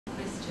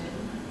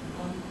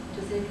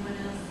Does anyone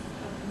else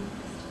have any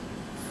questions?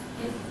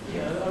 Yes?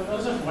 Yeah, I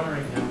was just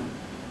wondering,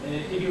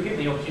 if you were given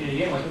the opportunity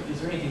again, like, is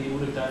there anything you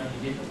would have done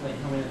any differently?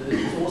 I mean,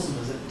 it's awesome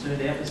as it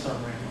turned out this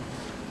time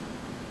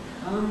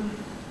around.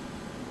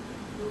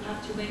 We'll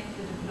have to wait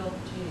for the blog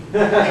too.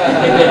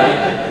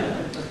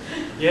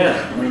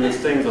 Yeah, I mean, there's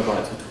things I'd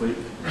like to tweak.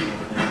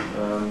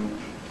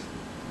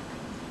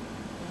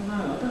 I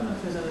don't know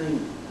if there's anything.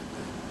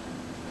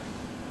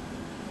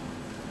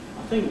 I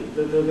think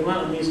the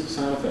amount of musical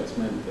sound effects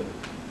meant that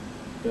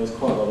there was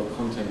quite a lot of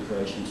content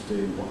creation to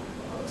do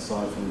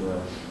aside from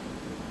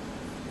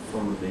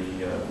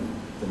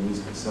the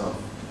music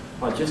itself.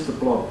 Like just the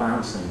blob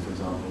bouncing, for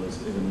example,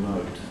 is a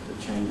note that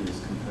changes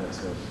compared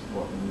to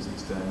what the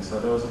music's doing. So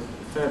there was a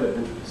fair bit of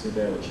intricacy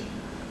there, which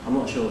I'm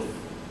not sure if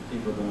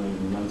people are going to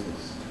even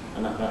notice,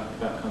 and that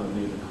kind of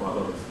needed quite a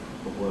lot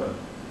of work.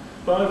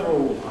 But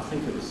overall, I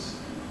think it was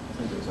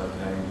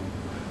okay.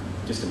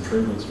 Just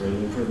improvements,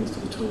 really, improvements to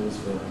the tools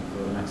for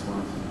the next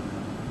one.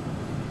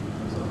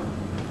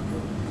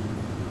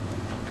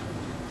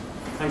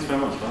 Thanks very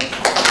much, guys.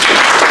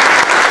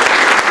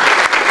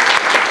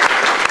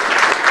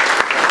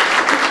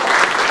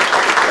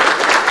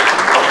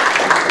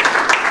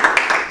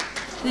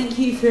 Thank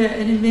you for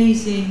an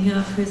amazing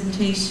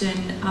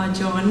presentation,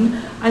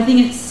 John. I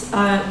think it's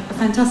a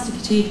fantastic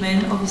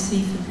achievement,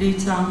 obviously for Blue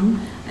Tongue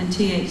and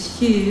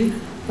THQ,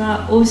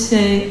 but also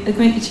a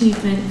great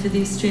achievement for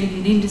the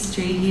Australian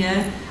industry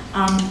here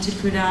to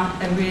put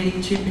out a really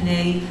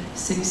AAA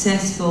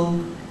successful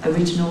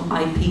original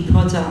IP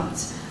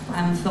product.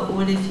 For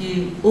all of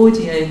you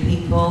audio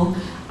people,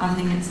 I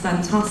think it's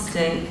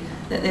fantastic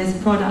that there's a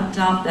product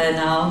out there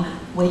now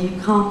where you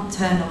can't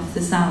turn off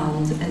the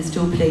sound and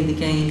still play the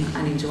game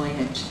and enjoy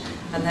it.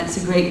 And that's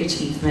a great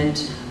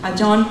achievement.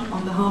 John,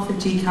 on behalf of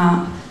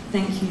GCAP,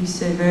 thank you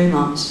so very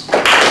much.